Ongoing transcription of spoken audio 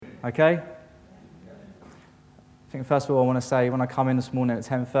okay? I think first of all I want to say, when I come in this morning at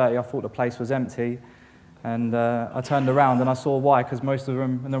 10:30, I thought the place was empty, and I turned around and I saw why, because most of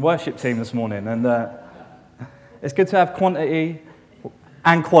them are in the worship team this morning, and it's good to have quantity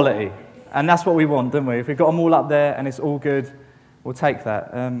and quality, and that's what we want, don't we? If we've got them all up there and it's all good, we'll take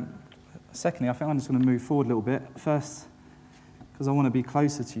that. Secondly, I think I'm just going to move forward a little bit. First, because I want to be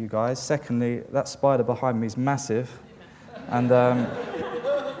closer to you guys. Secondly, that spider behind me is massive. And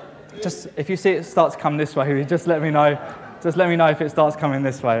just if you see it start to come this way, just let me know. Just let me know if it starts coming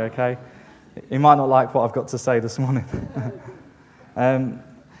this way, okay? You might not like what I've got to say this morning.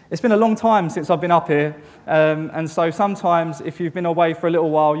 It's been a long time since I've been up here. And so sometimes if you've been away for a little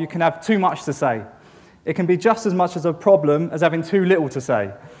while, you can have too much to say. It can be just as much as a problem as having too little to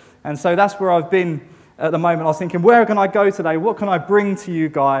say. And so that's where I've been at the moment. I was thinking, where can I go today? What can I bring to you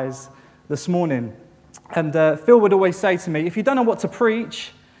guys this morning? And Phil would always say to me, if you don't know what to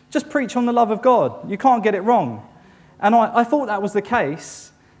preach, just preach on the love of God. You can't get it wrong. And I thought that was the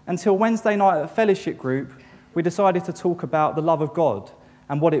case until Wednesday night at a fellowship group, we decided to talk about the love of God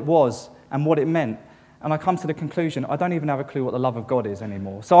and what it was and what it meant. And I come to the conclusion, I don't even have a clue what the love of God is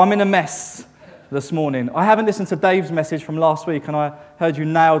anymore. So I'm in a mess this morning. I haven't listened to Dave's message from last week, and I heard you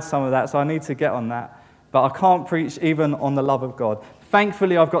nailed some of that, so I need to get on that. But I can't preach even on the love of God.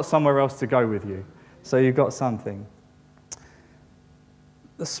 Thankfully, I've got somewhere else to go with you, so you've got something.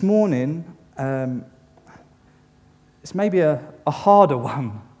 This morning, it's maybe a harder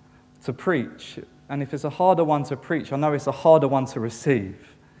one to preach, and if it's a harder one to preach, I know it's a harder one to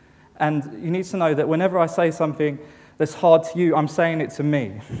receive. And you need to know that whenever I say something that's hard to you, I'm saying it to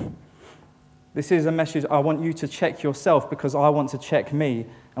me. This is a message I want you to check yourself, because I want to check me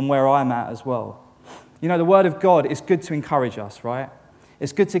and where I'm at as well. You know, the Word of God is good to encourage us, right?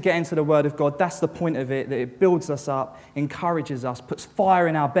 It's good to get into the Word of God. That's the point of it, that it builds us up, encourages us, puts fire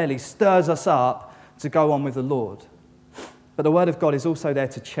in our belly, stirs us up to go on with the Lord. But the Word of God is also there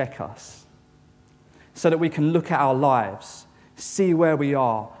to check us so that we can look at our lives, see where we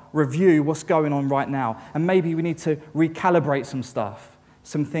are, review what's going on right now, and maybe we need to recalibrate some stuff.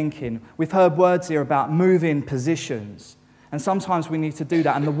 Some thinking. We've heard words here about moving positions, and sometimes we need to do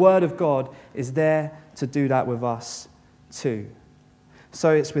that, and the Word of God is there to do that with us too.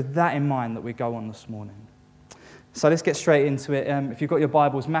 So it's with that in mind that we go on this morning. So let's get straight into it. If you've got your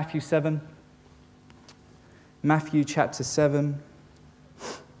Bibles, Matthew chapter 7,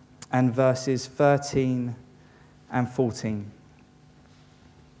 and verses 13 and 14.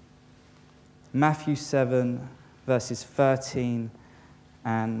 Matthew 7, verses 13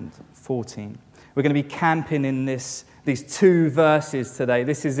 and 14. We're going to be camping in these two verses today.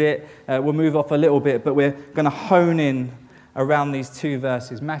 This is it. We'll move off a little bit, but we're going to hone in around these two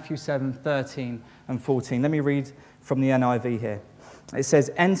verses, Matthew 7, 13 and 14. Let me read from the NIV here. It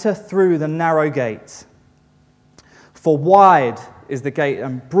says, "Enter through the narrow gate, for wide is the gate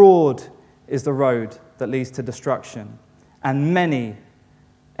and broad is the road that leads to destruction, and many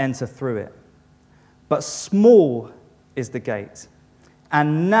enter through it. But small is the gate,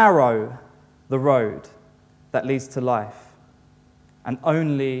 and narrow the road that leads to life, and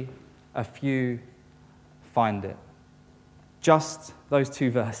only a few find it." Just those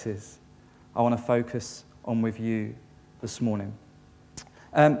two verses I want to focus on with you this morning.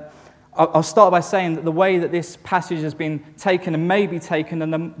 I'll start by saying that the way that this passage has been taken and may be taken,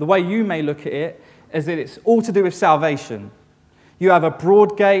 and the way you may look at it, is that it's all to do with salvation. You have a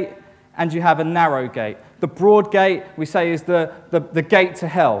broad gate and you have a narrow gate. The broad gate, we say, is the gate to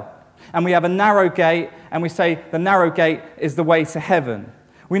hell. And we have a narrow gate, and we say the narrow gate is the way to heaven.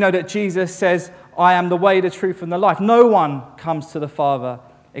 We know that Jesus says, "I am the way, the truth, and the life. No one comes to the Father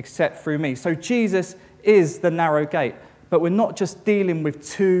except through me." So Jesus is the narrow gate. But we're not just dealing with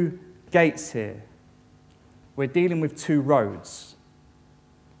two gates here. We're dealing with two roads.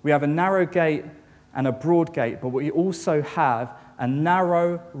 We have a narrow gate and a broad gate, but we also have a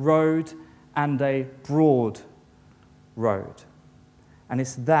narrow road and a broad road. And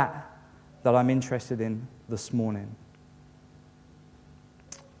it's that I'm interested in this morning.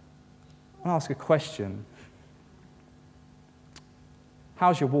 I want to ask a question.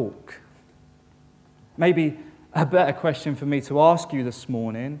 How's your walk? Maybe a better question for me to ask you this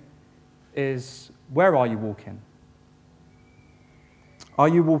morning is, where are you walking? Are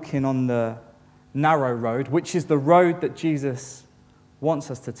you walking on the narrow road, which is the road that Jesus wants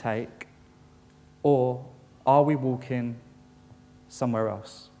us to take, or are we walking somewhere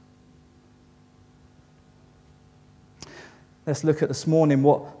else? Let's look at this morning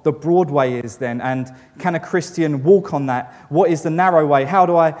what the broad way is then, and can a Christian walk on that? What is the narrow way? How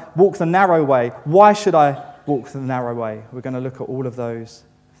do I walk the narrow way? Why should I walk the narrow way? We're going to look at all of those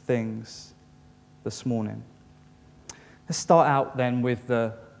things this morning. Let's start out then with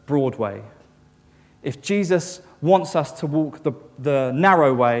the broad way. If Jesus wants us to walk the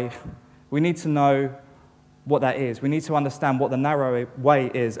narrow way, we need to know what that is. We need to understand what the narrow way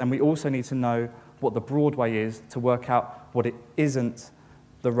is, and we also need to know what the broad way is to work out what it isn't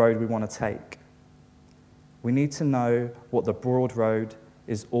the road we want to take. We need to know what the broad road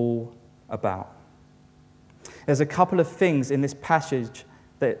is all about. There's a couple of things in this passage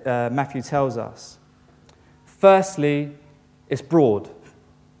that Matthew tells us. Firstly, it's broad.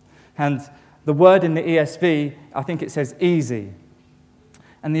 And the word in the ESV, I think it says easy.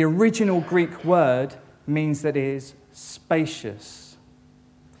 And the original Greek word means that it is spacious.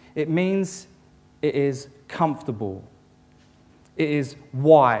 It means it is comfortable. It is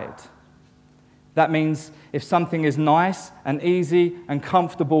wide. That means if something is nice and easy and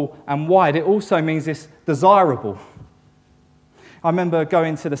comfortable and wide, it also means it's desirable. I remember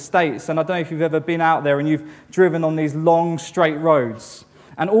going to the States, and I don't know if you've ever been out there and you've driven on these long, straight roads,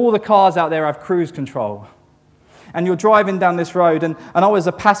 and all the cars out there have cruise control. And you're driving down this road, and I was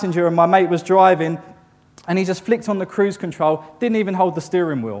a passenger and my mate was driving, and he just flicked on the cruise control, didn't even hold the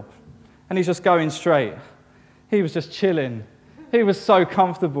steering wheel, and he's just going straight. He was just chilling. He was so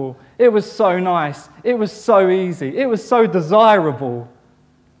comfortable. It was so nice. It was so easy. It was so desirable.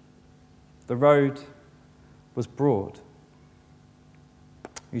 The road was broad.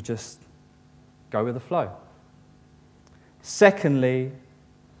 You just go with the flow. Secondly,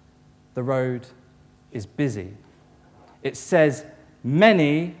 the road is busy. It says,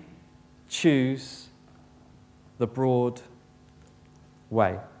 many choose the broad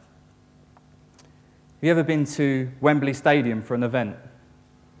way. Have you ever been to Wembley Stadium for an event?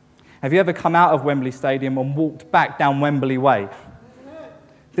 Have you ever come out of Wembley Stadium and walked back down Wembley Way?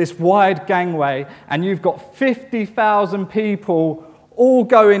 This wide gangway, and you've got 50,000 people all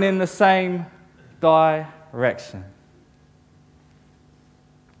going in the same direction.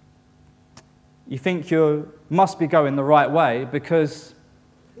 You think you must be going the right way because,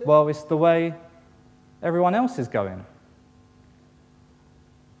 well, it's the way everyone else is going.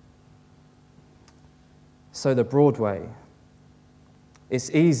 So the broad way, it's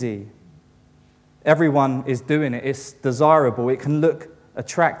easy. Everyone is doing it. It's desirable. It can look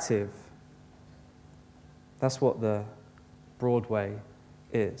attractive. That's what the broad way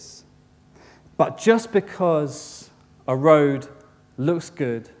is. But just because a road looks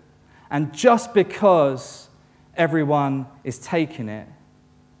good, and just because everyone is taking it,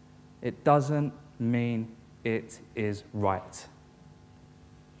 it doesn't mean it is right.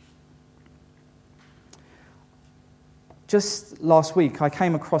 Just last week, I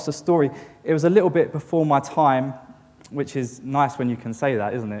came across a story. It was a little bit before my time, which is nice when you can say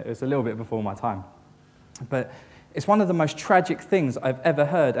that, isn't it? It's a little bit before my time. But it's one of the most tragic things I've ever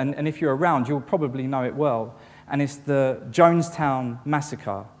heard, and if you're around, you'll probably know it well. And it's the Jonestown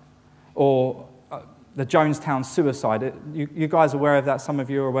Massacre, or the Jonestown suicide. You guys are aware of that? Some of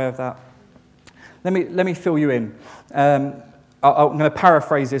you are aware of that? Let me fill you in. I'm going to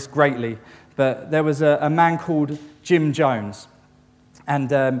paraphrase this greatly, but there was a man called Jim Jones,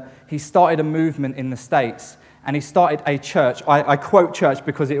 and he started a movement in the States, and he started a church. I quote church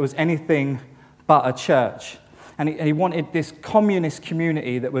because it was anything but a church. And he wanted this communist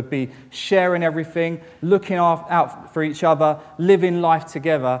community that would be sharing everything, looking out for each other, living life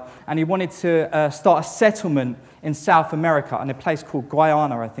together. And he wanted to start a settlement in South America, in a place called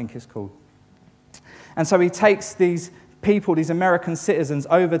Guyana, I think it's called. And so he takes these people, these American citizens,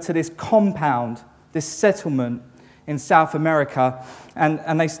 over to this compound, this settlement in South America,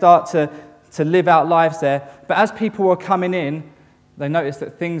 and they start to live out lives there. But as people are coming in, they notice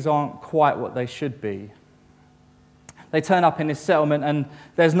that things aren't quite what they should be. They turn up in this settlement and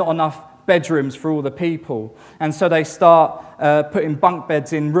there's not enough bedrooms for all the people. And so they start putting bunk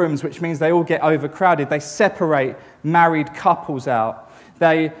beds in rooms, which means they all get overcrowded. They separate married couples out.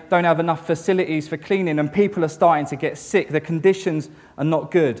 They don't have enough facilities for cleaning, and people are starting to get sick. The conditions are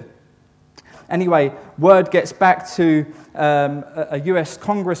not good. Anyway, word gets back to a US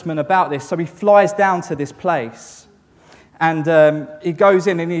congressman about this, so he flies down to this place. And he goes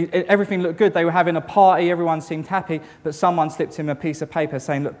in, and everything looked good. They were having a party, everyone seemed happy, but someone slipped him a piece of paper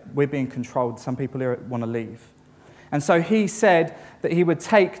saying, look, we're being controlled, some people here want to leave. And so he said that he would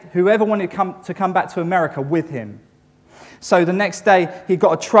take whoever wanted to come back to America with him. So the next day, he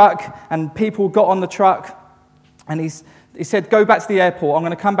got a truck, and people got on the truck, and he said, go back to the airport. I'm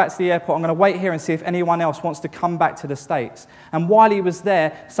going to come back to the airport. I'm going to wait here and see if anyone else wants to come back to the States. And while he was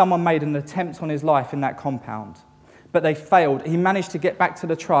there, someone made an attempt on his life in that compound. But they failed. He managed to get back to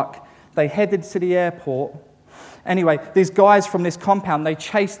the truck. They headed to the airport, Anyway, these guys from this compound, they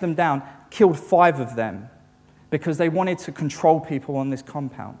chased them down, killed 5 of them because they wanted to control people on this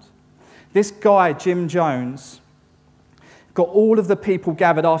compound. This guy, Jim Jones, got all of the people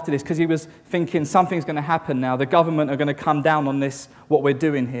gathered after this because he was thinking something's going to happen now. The government are going to come down on this, what we're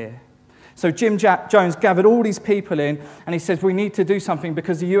doing here. So Jim Jones gathered all these people in and he said, we need to do something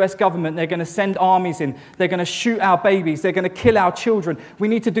because the US government, they're going to send armies in. They're going to shoot our babies. They're going to kill our children. We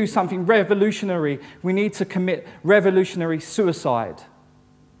need to do something revolutionary. We need to commit revolutionary suicide.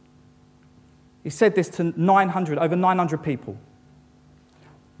 He said this to over 900 people.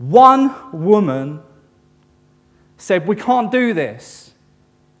 One woman said, we can't do this.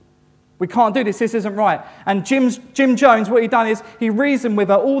 We can't do this. This isn't right. And Jim Jones, what he done is he reasoned with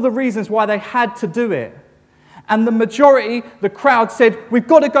her all the reasons why they had to do it. And the majority, the crowd said, we've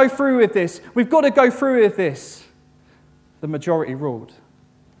got to go through with this. We've got to go through with this. The majority ruled.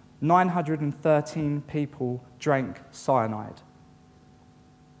 913 people drank cyanide.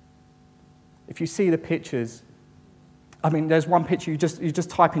 If you see the pictures, there's one picture, you just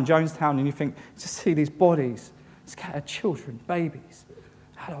type in Jonestown and you think, just see these bodies, scattered children, babies,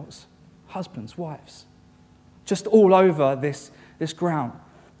 adults, husbands, wives, just all over this ground.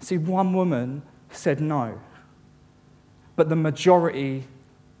 See, one woman said no, but the majority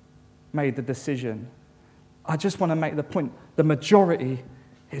made the decision. I just want to make the point, the majority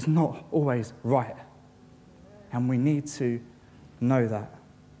is not always right, and we need to know that.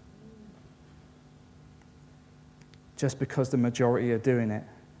 Just because the majority are doing it,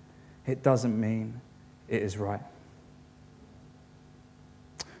 it doesn't mean it is right.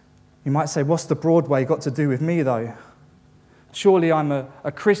 You might say, what's the Broadway got to do with me, though? Surely I'm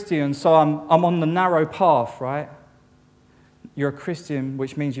a Christian, so I'm on the narrow path, right? You're a Christian,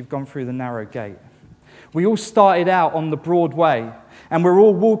 which means you've gone through the narrow gate. We all started out on the broad way, and we're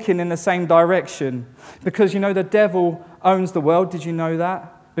all walking in the same direction. Because, the devil owns the world. Did you know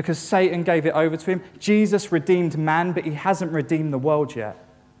that? Because Satan gave it over to him. Jesus redeemed man, but he hasn't redeemed the world yet.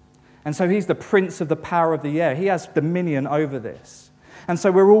 And so he's the prince of the power of the air. He has dominion over this. And so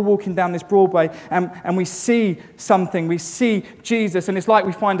we're all walking down this Broadway, and we see something. We see Jesus, and it's like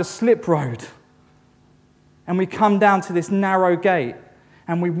we find a slip road. And we come down to this narrow gate,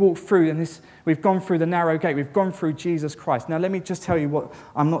 and we walk through, and we've gone through the narrow gate. We've gone through Jesus Christ. Now, let me just tell you what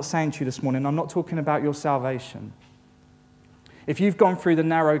I'm not saying to you this morning. I'm not talking about your salvation. If you've gone through the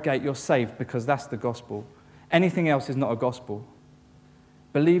narrow gate, you're saved because that's the gospel. Anything else is not a gospel.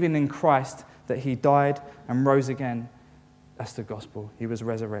 Believing in Christ that he died and rose again, that's the gospel. He was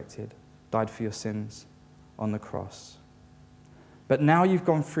resurrected, died for your sins on the cross. But now you've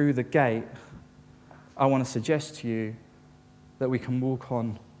gone through the gate, I want to suggest to you that we can walk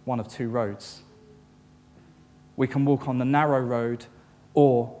on one of 2 roads. We can walk on the narrow road,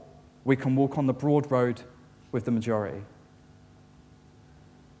 or we can walk on the broad road with the majority.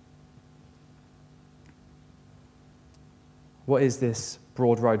 What is this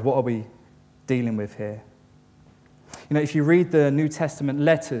broad road? What are we dealing with here? If you read the New Testament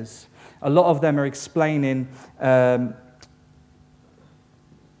letters, a lot of them are explaining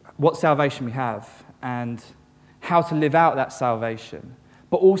what salvation we have and how to live out that salvation,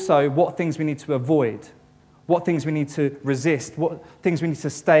 but also what things we need to avoid, what things we need to resist, what things we need to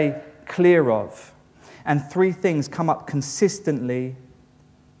stay clear of. And 3 things come up consistently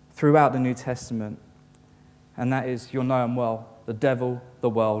throughout the New Testament. And that is, you'll know them well, the devil, the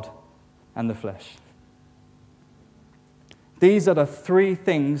world, and the flesh. These are the 3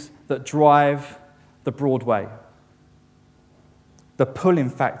 things that drive the broad way. The pulling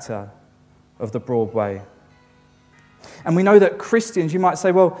factor of the broad way. And we know that Christians, you might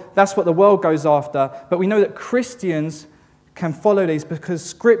say, well, that's what the world goes after, but we know that Christians can follow these because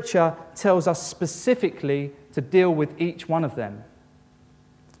Scripture tells us specifically to deal with each one of them.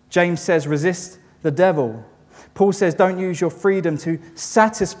 James says, resist the devil. Paul says, don't use your freedom to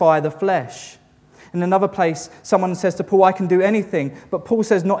satisfy the flesh. In another place, someone says to Paul, I can do anything. But Paul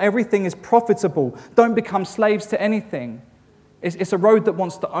says, not everything is profitable. Don't become slaves to anything. It's a road that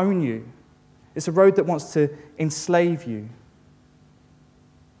wants to own you. It's a road that wants to enslave you.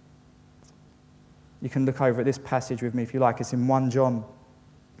 You can look over at this passage with me if you like. It's in 1 John.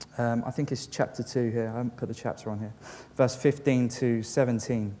 I think it's chapter 2 here. I haven't put the chapter on here. Verse 15 to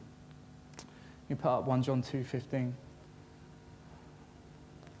 17. You put up 1 John 2:15.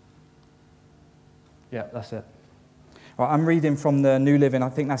 Yeah, that's it. All right, I'm reading from the New Living. I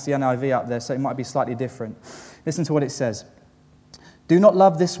think that's the NIV up there, so it might be slightly different. Listen to what it says. Do not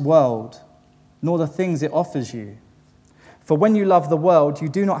love this world, nor the things it offers you. For when you love the world, you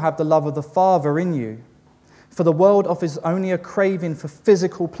do not have the love of the Father in you. For the world offers only a craving for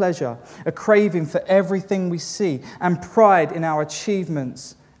physical pleasure, a craving for everything we see, and pride in our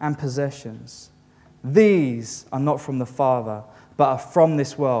achievements and possessions. These are not from the Father, but are from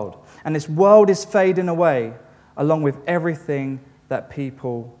this world. And this world is fading away, along with everything that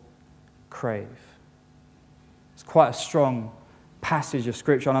people crave. It's quite a strong passage of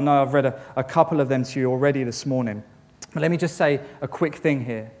Scripture, and I know I've read a couple of them to you already this morning. But let me just say a quick thing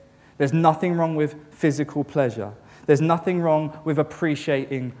here. There's nothing wrong with physical pleasure. There's nothing wrong with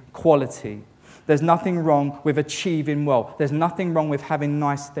appreciating quality. There's nothing wrong with achieving well. There's nothing wrong with having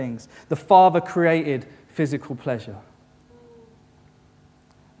nice things. The Father created physical pleasure.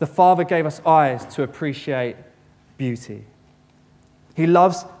 The Father gave us eyes to appreciate beauty. He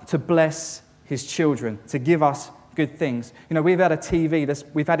loves to bless His children, to give us good things. You know, we've had a TV,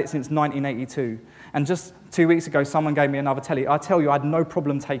 we've had it since 1982. And just 2 weeks ago, someone gave me another telly. I tell you, I had no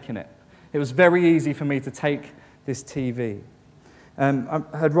problem taking it. It was very easy for me to take this TV. I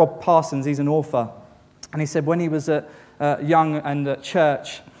heard Rob Parsons, he's an author, and he said when he was young and at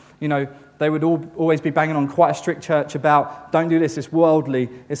church, you know, they would always be banging on quite a strict church about, don't do this, it's worldly,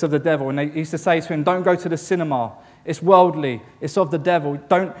 it's of the devil. And they used to say to him, don't go to the cinema, it's worldly, it's of the devil.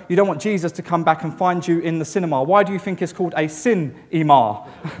 You don't want Jesus to come back and find you in the cinema. Why do you think it's called a cinema?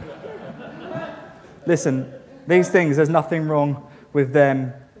 Listen, these things, there's nothing wrong with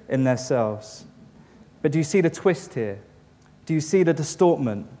them in themselves. But do you see the twist here? Do you see the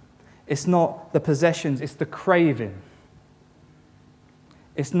distortment? It's not the possessions, it's the craving.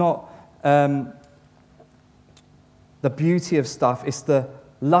 It's not the beauty of stuff, it's the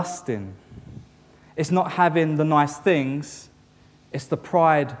lusting. It's not having the nice things, it's the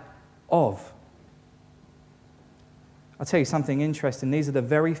pride of. I'll tell you something interesting. These are the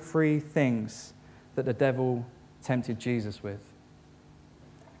very three things that the devil tempted Jesus with.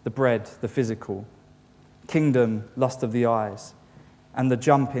 The bread, the physical, kingdom, lust of the eyes, and the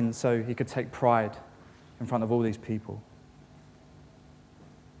jumping so he could take pride in front of all these people.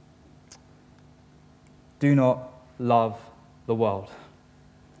 Do not love the world.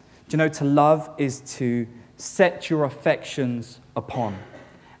 Do you know, to love is to set your affections upon,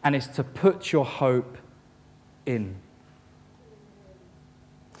 and it's to put your hope in.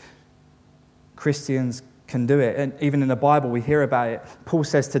 Christians can do it, and even in the Bible we hear about it. Paul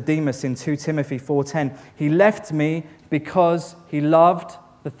says to Demas in 2 Timothy 4:10, he left me because he loved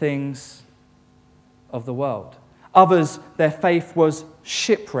the things of the world. Others, their faith was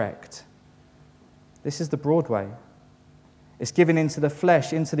shipwrecked. This is the broad way. It's giving into the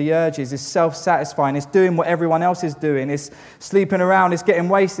flesh, into the urges. It's self-satisfying. It's doing what everyone else is doing. It's sleeping around. It's getting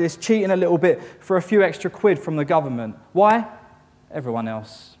wasted. It's cheating a little bit for a few extra quid from the government. Why? Everyone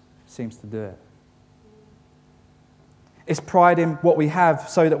else seems to do it. It's pride in what we have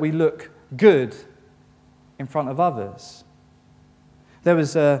so that we look good in front of others. There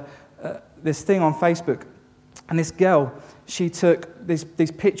was this thing on Facebook, and this girl, she took these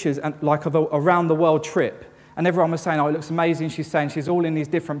pictures like of a around-the-world trip. And everyone was saying, oh, it looks amazing. She's saying she's all in these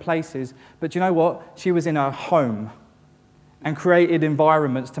different places. But do you know what? She was in her home and created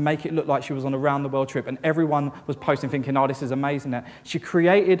environments to make it look like she was on a round-the-world trip. And everyone was posting thinking, oh, this is amazing. She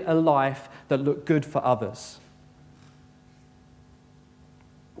created a life that looked good for others.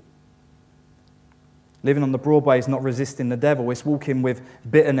 Living on the broad way is not resisting the devil. It's walking with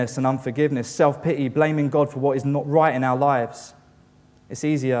bitterness and unforgiveness, self-pity, blaming God for what is not right in our lives. It's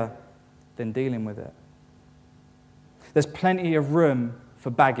easier than dealing with it. There's plenty of room for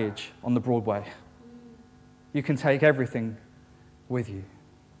baggage on the Broadway. You can take everything with you.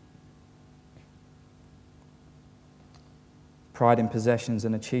 Pride in possessions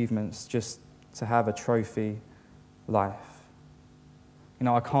and achievements just to have a trophy life. You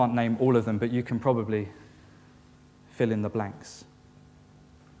know, I can't name all of them, but you can probably fill in the blanks.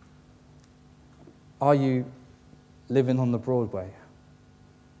 Are you living on the Broadway?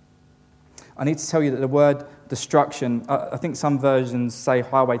 I need to tell you that the word destruction, I think some versions say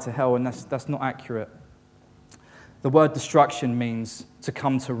highway to hell, and that's not accurate. The word destruction means to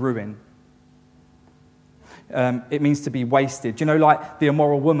come to ruin. It means to be wasted. Do you know, like the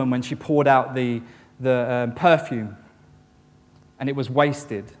immoral woman when she poured out the perfume and it was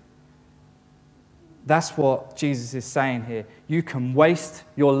wasted? That's what Jesus is saying here. You can waste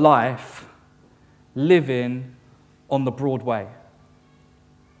your life living on the broad way.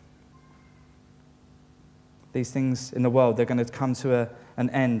 These things in the world, they're going to come to an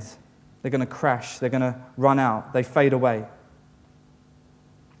end. They're going to crash. They're going to run out. They fade away.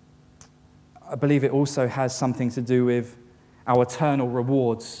 I believe it also has something to do with our eternal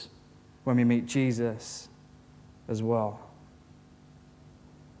rewards when we meet Jesus as well.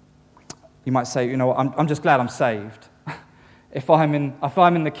 You might say, you know what, I'm just glad I'm saved. If I'm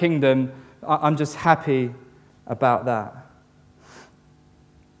in the kingdom, I'm just happy about that.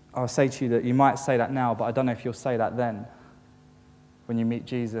 I'll say to you that you might say that now, but I don't know if you'll say that then, when you meet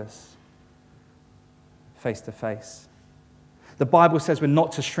Jesus face to face. The Bible says we're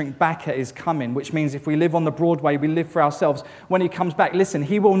not to shrink back at his coming, which means if we live on the broad way, we live for ourselves. When he comes back, listen,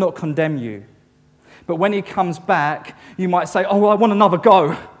 he will not condemn you. But when he comes back, you might say, oh, well, I want another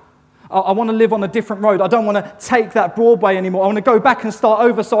go. I want to live on a different road. I don't want to take that broad way anymore. I want to go back and start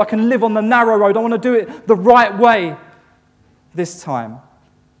over so I can live on the narrow road. I want to do it the right way this time.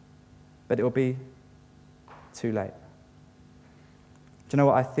 But it will be too late. Do you know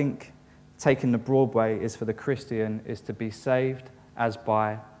what I think taking the broad way is for the Christian is to be saved as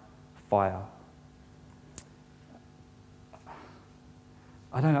by fire.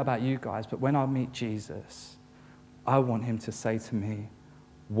 I don't know about you guys, but when I meet Jesus, I want him to say to me,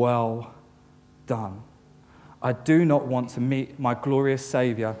 well done. I do not want to meet my glorious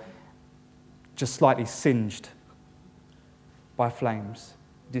Saviour just slightly singed by flames.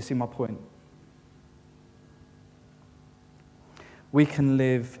 Do you see my point? We can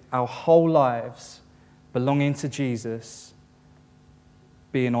live our whole lives belonging to Jesus,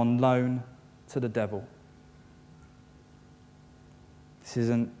 being on loan to the devil. This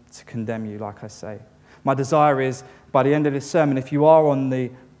isn't to condemn you, like I say. My desire is, by the end of this sermon, if you are on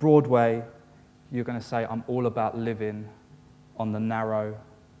the broad way, you're going to say, I'm all about living on the narrow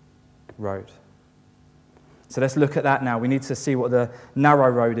road. So let's look at that now. We need to see what the narrow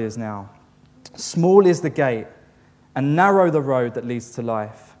road is now. Small is the gate, and narrow the road that leads to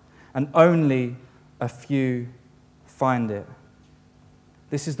life, and only a few find it.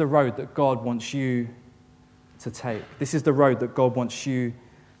 This is the road that God wants you to take. This is the road that God wants you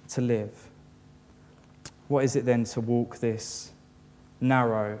to live. What is it then to walk this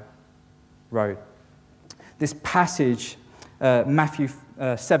narrow road? This passage, Matthew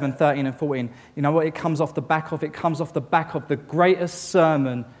 7, 13 and 14, you know what it comes off the back of? It comes off the back of the greatest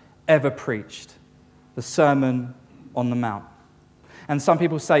sermon ever preached, the Sermon on the Mount. And some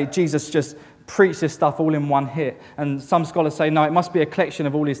people say Jesus just preached this stuff all in one hit. And some scholars say, no, it must be a collection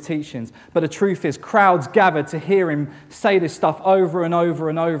of all his teachings. But the truth is, crowds gathered to hear him say this stuff over and over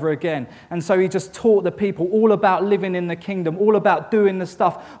and over again. And so he just taught the people all about living in the kingdom, all about doing the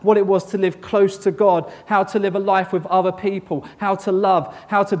stuff, what it was to live close to God, how to live a life with other people, how to love,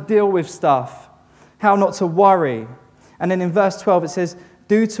 how to deal with stuff, how not to worry. And then in verse 12 it says,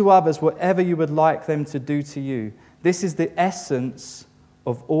 do to others whatever you would like them to do to you. This is the essence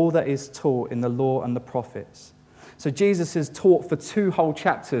of all that is taught in the law and the prophets. So Jesus is taught for 2 whole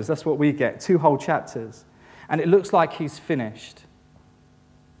chapters. That's what we get, 2 whole chapters. And it looks like he's finished.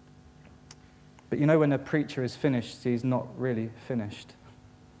 But you know when a preacher is finished, he's not really finished.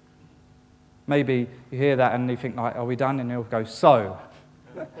 Maybe you hear that and you think, like, are we done? And he'll go, so.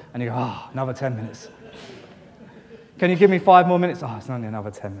 And you go, oh, another 10 minutes. Can you give me 5 more minutes? Oh, it's only another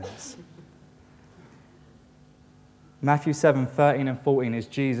 10 minutes. Matthew 7, 13 and 14 is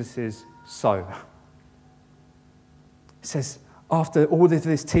Jesus' so. It says, after all of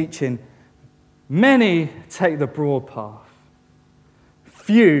this teaching, many take the broad path.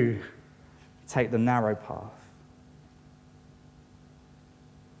 Few take the narrow path.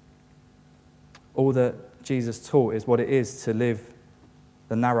 All that Jesus taught is what it is to live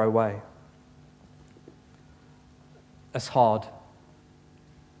the narrow way. It's hard.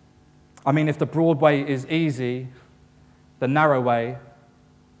 I mean, if the broad way is easy, the narrow way,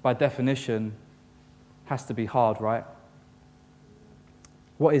 by definition, has to be hard, right?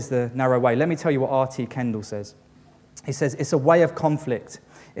 What is the narrow way? Let me tell you what R.T. Kendall says. He says, it's a way of conflict.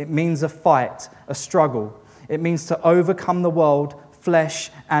 It means a fight, a struggle. It means to overcome the world,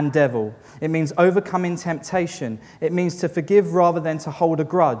 flesh, and devil. It means overcoming temptation. It means to forgive rather than to hold a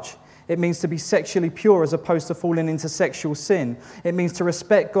grudge. It means to be sexually pure as opposed to falling into sexual sin. It means to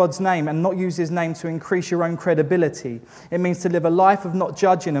respect God's name and not use his name to increase your own credibility. It means to live a life of not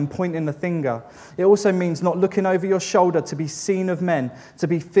judging and pointing the finger. It also means not looking over your shoulder to be seen of men, to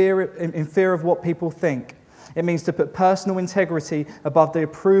be in fear of what people think. It means to put personal integrity above the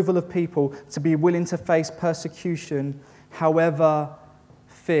approval of people, to be willing to face persecution, however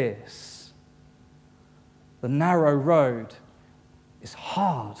fierce. The narrow road is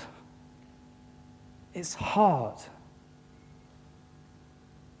hard. It's hard.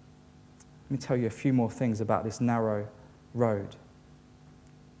 Let me tell you a few more things about this narrow road.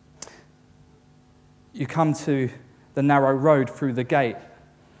 You come to the narrow road through the gate,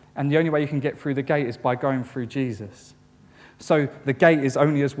 and the only way you can get through the gate is by going through Jesus. So the gate is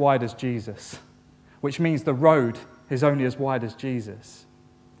only as wide as Jesus, which means the road is only as wide as Jesus.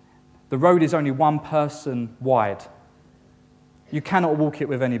 The road is only one person wide. You cannot walk it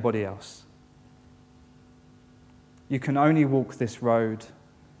with anybody else. You can only walk this road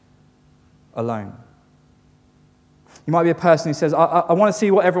alone. You might be a person who says, I want to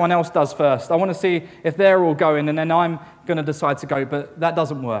see what everyone else does first. I want to see if they're all going, and then I'm going to decide to go, but that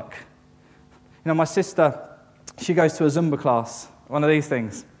doesn't work. You know, my sister, she goes to a Zumba class, one of these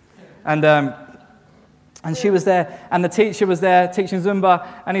things. And she was there, and the teacher was there teaching Zumba,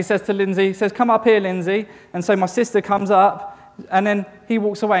 and he says to Lindsay, he says, come up here, Lindsay. And so my sister comes up, and then he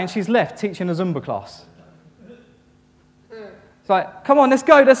walks away, and she's left teaching a Zumba class. It's like, come on, let's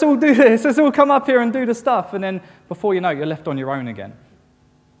go, let's all do this, let's all come up here and do the stuff. And then before you know it, you're left on your own again.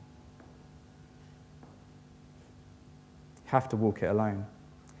 You have to walk it alone.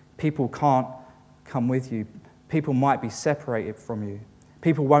 People can't come with you. People might be separated from you.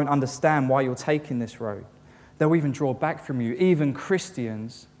 People won't understand why you're taking this road. They'll even draw back from you. Even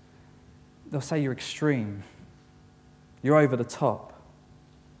Christians, they'll say you're extreme. You're over the top.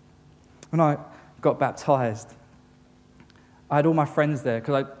 When I got baptized, I had all my friends there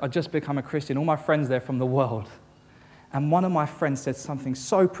because I'd just become a Christian, all my friends there from the world. And one of my friends said something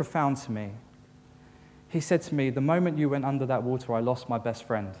so profound to me. He said to me, the moment you went under that water, I lost my best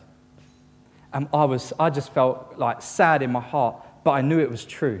friend. And I just felt like sad in my heart, but I knew it was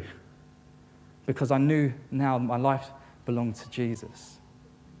true because I knew now my life belonged to Jesus.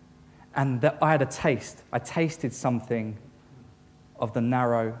 And that I had a taste. I tasted something of the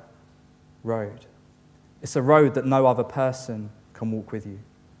narrow road. It's a road that no other person can walk with you.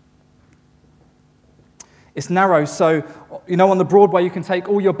 It's narrow, so, you know, on the Broadway you can take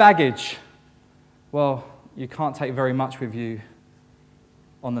all your baggage. Well, you can't take very much with you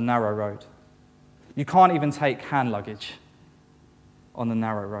on the narrow road. You can't even take hand luggage on the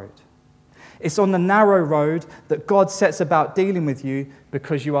narrow road. It's on the narrow road that God sets about dealing with you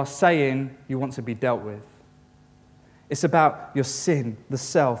because you are saying you want to be dealt with. It's about your sin, the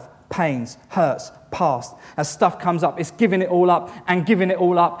self, pains, hurts, past. As stuff comes up, it's giving it all up and giving it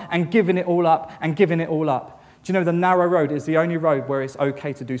all up and giving it all up and giving it all up. Do you know the narrow road is the only road where it's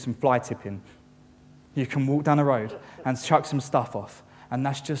okay to do some fly tipping? You can walk down a road and chuck some stuff off, and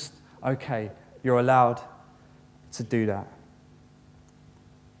that's just okay. You're allowed to do that.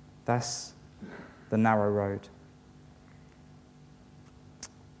 That's the narrow road.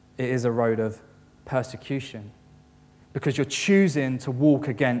 It is a road of persecution because you're choosing to walk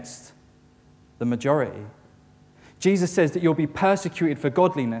against the majority. Jesus says that you'll be persecuted for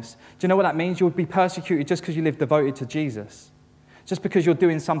godliness. Do you know what that means? You'll be persecuted just because you live devoted to Jesus. Just because you're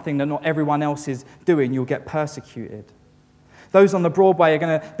doing something that not everyone else is doing, you'll get persecuted. Those on the Broadway are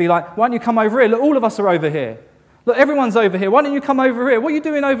going to be like, why don't you come over here? Look, all of us are over here. Look, everyone's over here. Why don't you come over here? What are you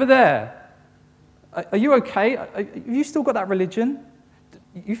doing over there? Are you okay? Have you still got that religion?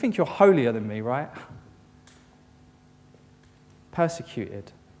 You think you're holier than me, right?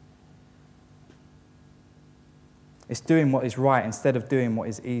 Persecuted. It's doing what is right instead of doing what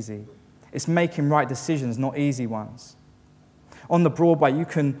is easy. It's making right decisions, not easy ones. On the Broadway, you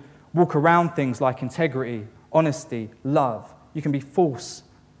can walk around things like integrity, honesty, love. You can be false.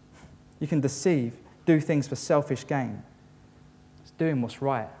 You can deceive, do things for selfish gain. It's doing what's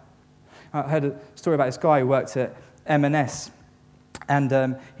right. I heard a story about this guy who worked at M&S,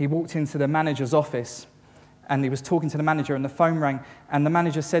 and he walked into the manager's office, and he was talking to the manager, and the phone rang, and the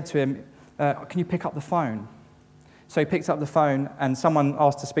manager said to him, can you pick up the phone? So he picked up the phone, and someone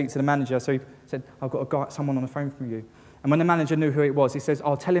asked to speak to the manager, so he said, I've got someone on the phone from you. And when the manager knew who it was, he says,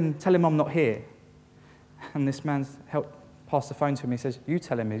 tell him I'm not here. And this man's helped pass the phone to him. He says, you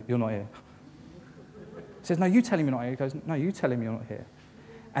tell him you're not here. He says, no, you tell him you're not here. He goes, no, you tell him you're not here.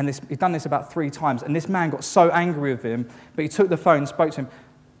 And he'd done this about 3 times. And this man got so angry with him, but he took the phone, spoke to him,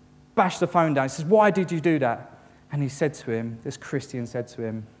 bashed the phone down. He says, why did you do that? And he said to him, this Christian said to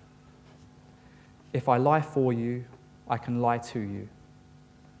him, if I lie for you, I can lie to you.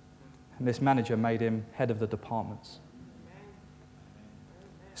 And this manager made him head of the departments.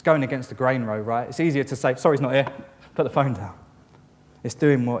 It's going against the grain road, right? It's easier to say, sorry, he's not here. Put the phone down. It's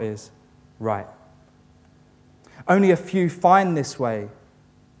doing what is right. Only a few find this way.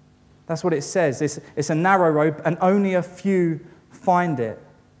 That's what it says. It's a narrow road, and only a few find it.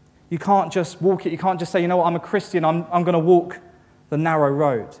 You can't just walk it. You can't just say, you know what, I'm a Christian. I'm going to walk the narrow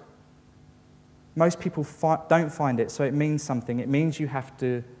road. Most people don't find it, so it means something. It means you have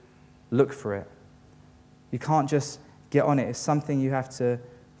to look for it. You can't just get on it. It's something you have to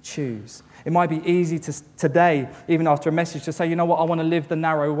choose. It might be easy today, even after a message, to say, you know what, I want to live the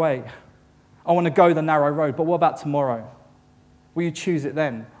narrow way. I want to go the narrow road. But what about tomorrow? Will you choose it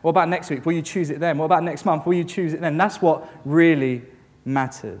then? What about next week? Will you choose it then? What about next month? Will you choose it then? That's what really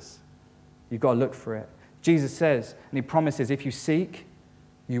matters. You've got to look for it. Jesus says, and he promises, if you seek,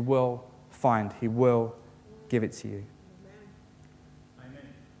 you will find. He will give it to you. Amen.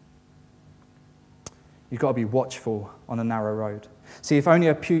 You've got to be watchful on a narrow road. See, if only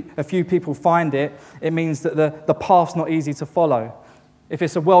a few people find it, it means that the path's not easy to follow. If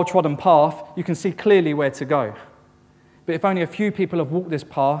it's a well-trodden path, you can see clearly where to go. But if only a few people have walked this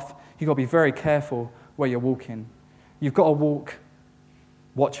path, you've got to be very careful where you're walking. You've got to walk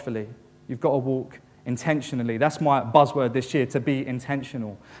watchfully. You've got to walk intentionally. That's my buzzword this year, to be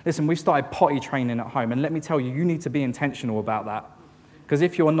intentional. Listen, we've started potty training at home, and let me tell you, you need to be intentional about that. Because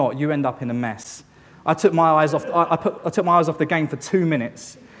if you're not, you end up in a mess. I took my eyes off the game for 2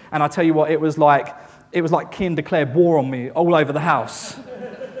 minutes, and I tell you what, it was like Ken declared war on me all over the house.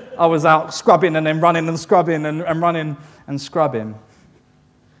 I was out scrubbing and then running and scrubbing and running and scrubbing.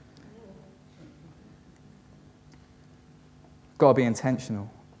 Got to be intentional.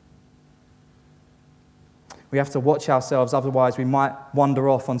 We have to watch ourselves, otherwise we might wander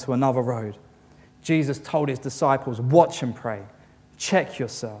off onto another road. Jesus told his disciples, watch and pray. Check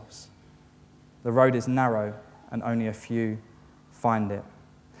yourselves. The road is narrow and only a few find it.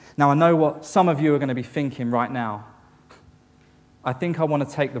 Now, I know what some of you are going to be thinking right now. I think I want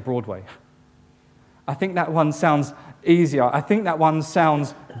to take the Broadway. I think that one sounds easier. I think that one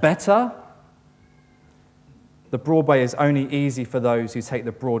sounds better. The Broadway is only easy for those who take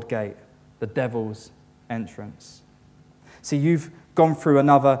the broad gate, the devil's entrance. See, you've gone through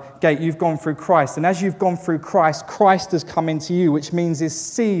another gate. You've gone through Christ. And as you've gone through Christ, Christ has come into you, which means his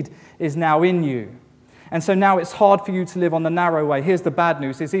seed is now in you. And so now it's hard for you to live on the narrow way. Here's the bad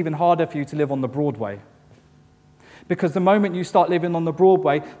news. It's even harder for you to live on the broad way. Because the moment you start living on the broad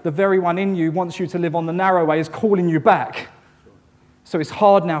way, the very one in you wants you to live on the narrow way is calling you back. So it's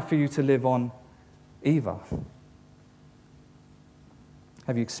hard now for you to live on either.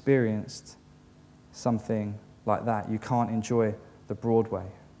 Have you experienced something like that? You can't enjoy the broad way.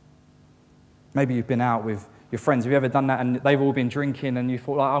 Maybe you've been out with your friends. Have you ever done that and they've all been drinking and you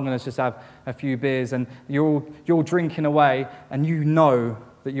thought, like, I'm going to just have a few beers, and you're all drinking away and you know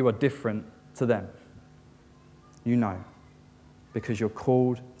that you are different to them. You know, because you're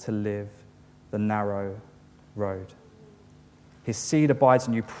called to live the narrow road. His seed abides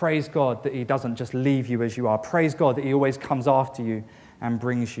in you. Praise God that he doesn't just leave you as you are. Praise God that he always comes after you and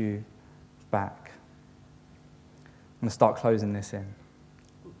brings you back. I'm going to start closing this in.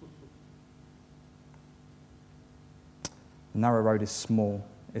 The narrow road is small,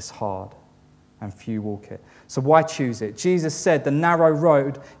 it's hard, and few walk it. So why choose it? Jesus said the narrow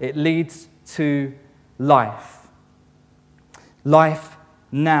road, it leads to life. Life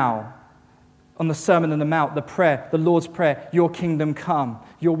now. On the Sermon on the Mount, the prayer, the Lord's Prayer, your kingdom come,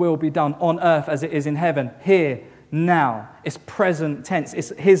 your will be done on earth as it is in heaven, here, now. It's present tense. It's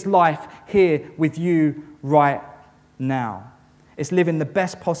his life here with you right now. It's living the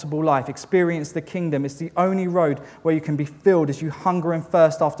best possible life. Experience the kingdom. It's the only road where you can be filled as you hunger and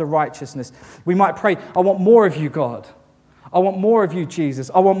thirst after righteousness. We might pray, I want more of you, God. I want more of you,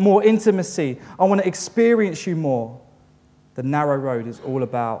 Jesus. I want more intimacy. I want to experience you more. The narrow road is all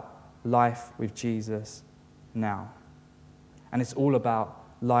about life with Jesus now. And it's all about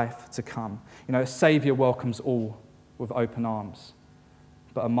life to come. You know, a Saviour welcomes all with open arms,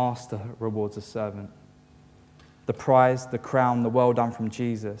 but a master rewards a servant. The prize, the crown, the well done from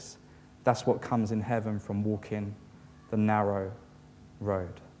Jesus, that's what comes in heaven from walking the narrow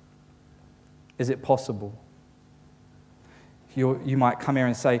road. Is it possible? You might come here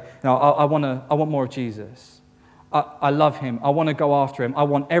and say, I want more of Jesus. I love him. I want to go after him. I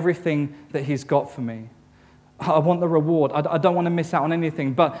want everything that he's got for me. I want the reward. I don't want to miss out on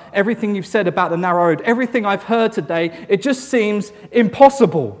anything. But everything you've said about the narrow road, everything I've heard today, it just seems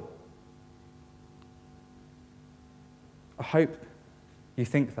impossible. I hope you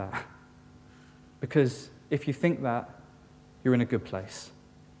think that. Because if you think that, you're in a good place.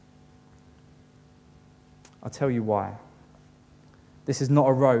 I'll tell you why. This is not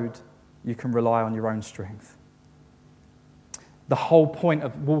a road you can rely on your own strength. The whole point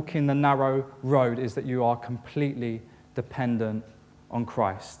of walking the narrow road is that you are completely dependent on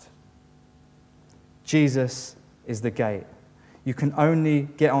Christ. Jesus is the gate. You can only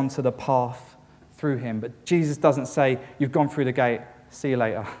get onto the path through him. But Jesus doesn't say, you've gone through the gate, see you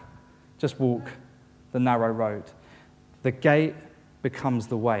later. Just walk the narrow road. The gate becomes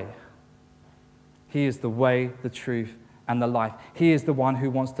the way. He is the way, the truth, and the life. He is the one who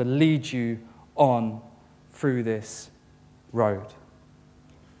wants to lead you on through this road.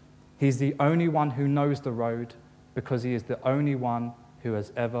 He's the only one who knows the road because he is the only one who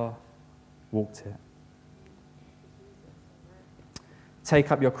has ever walked it.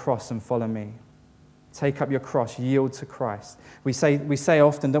 Take up your cross and follow me. Take up your cross, yield to Christ. We say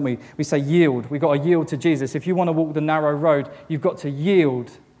often, don't we? We say yield. We've got to yield to Jesus. If you want to walk the narrow road, you've got to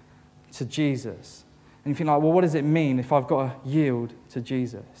yield to Jesus. And you think like, well, what does it mean if I've got to yield to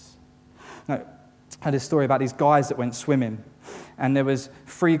Jesus? Now, I had a story about these guys that went swimming. And there was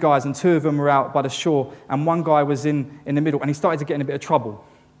 3 guys, and 2 of them were out by the shore, and one guy was in the middle, and he started to get in a bit of trouble.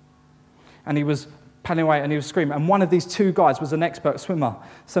 And he was paddling away, and he was screaming. And one of these 2 guys was an expert swimmer.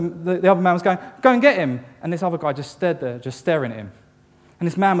 So the other man was going, go and get him. And this other guy just stood there, just staring at him. And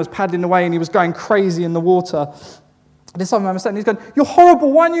this man was paddling away, and he was going crazy in the water. And this other man was standing, he's going, you're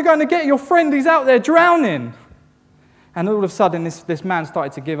horrible, why aren't you going to get your friend? He's out there drowning. And all of a sudden, this man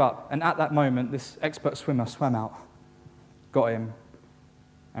started to give up. And at that moment, this expert swimmer swam out, got him,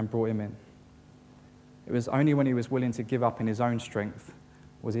 and brought him in. It was only when he was willing to give up in his own strength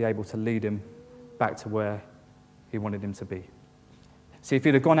was he able to lead him back to where he wanted him to be. See, if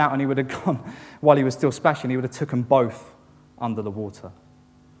he'd have gone out and he would have gone while he was still splashing, he would have taken both under the water.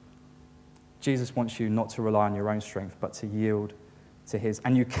 Jesus wants you not to rely on your own strength, but to yield to his.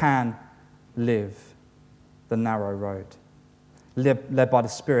 And you can live the narrow road, led by the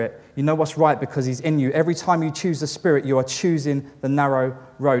Spirit. You know what's right because he's in you. Every time you choose the Spirit, you are choosing the narrow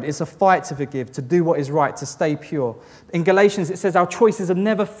road. It's a fight to forgive, to do what is right, to stay pure. In Galatians, it says our choices are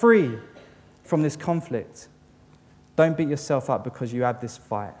never free from this conflict. Don't beat yourself up because you have this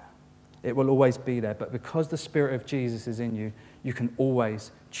fight. It will always be there. But because the Spirit of Jesus is in you, you can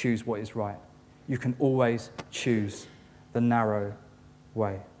always choose what is right. You can always choose the narrow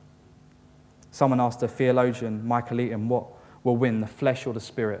way. Someone asked a theologian, Michael Eaton, what will win, the flesh or the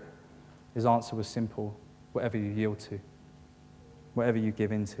Spirit? His answer was simple: whatever you yield to, whatever you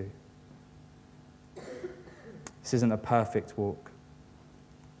give into. This isn't a perfect walk.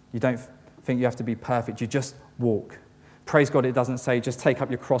 You don't think you have to be perfect, you just walk. Praise God, it doesn't say just take up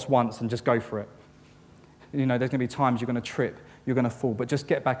your cross once and just go for it. You know, there's going to be times you're going to trip, you're going to fall, but just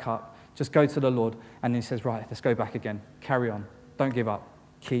get back up, just go to the Lord, and he says, right, let's go back again. Carry on. Don't give up.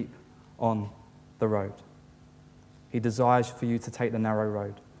 Keep on the road. He desires for you to take the narrow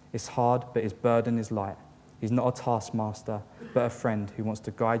road. It's hard, but his burden is light. He's not a taskmaster, but a friend who wants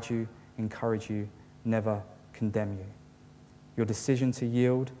to guide you, encourage you, never condemn you. Your decision to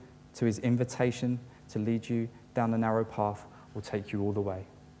yield to his invitation to lead you down the narrow path will take you all the way.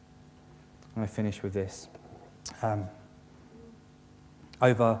 I'm going to finish with this.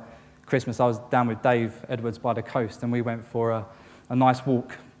 Over Christmas, I was down with Dave Edwards by the coast, and we went for a nice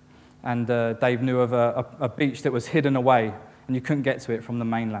walk. And Dave knew of a beach that was hidden away, and you couldn't get to it from the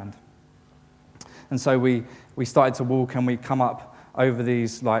mainland. And so we started to walk, and we come up over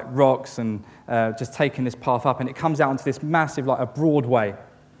these like rocks and just taking this path up, and it comes out onto this massive, like a Broadway.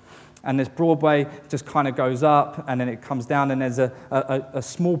 And this Broadway just kind of goes up, and then it comes down, and there's a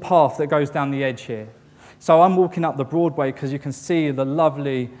small path that goes down the edge here. So I'm walking up the Broadway because you can see the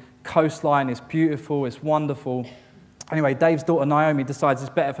lovely coastline. It's beautiful, it's wonderful. Anyway, Dave's daughter Naomi decides it's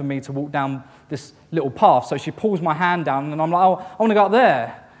better for me to walk down this little path. So she pulls my hand down, and I'm like, oh, I want to go up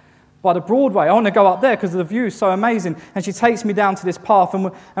there by the Broadway. I want to go up there because the view is so amazing. And she takes me down to this path,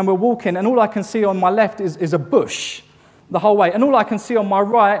 and we're walking, and all I can see on my left is a bush the whole way. And all I can see on my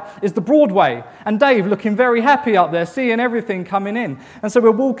right is the Broadway. And Dave looking very happy up there, seeing everything coming in. And so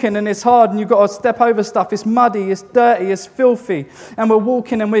we're walking, and it's hard, and you've got to step over stuff. It's muddy, it's dirty, it's filthy. And we're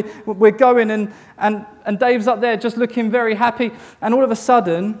walking, and we're going, and Dave's up there just looking very happy. And all of a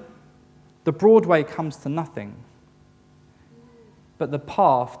sudden, the Broadway comes to nothing. But the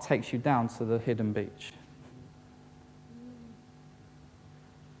path takes you down to the hidden beach.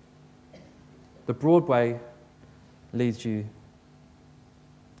 The Broadway leads you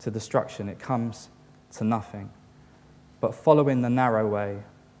to destruction. It comes to nothing. But following the narrow way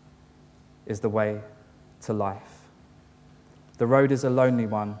is the way to life. The road is a lonely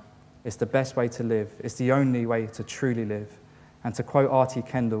one. It's the best way to live. It's the only way to truly live. And to quote R.T.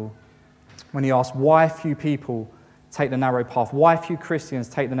 Kendall, when he asked why few people take the narrow path, why few Christians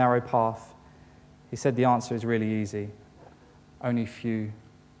take the narrow path, he said the answer is really easy. Only few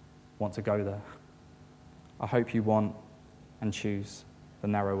want to go there. I hope you want and choose the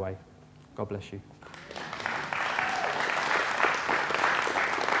narrow way. God bless you.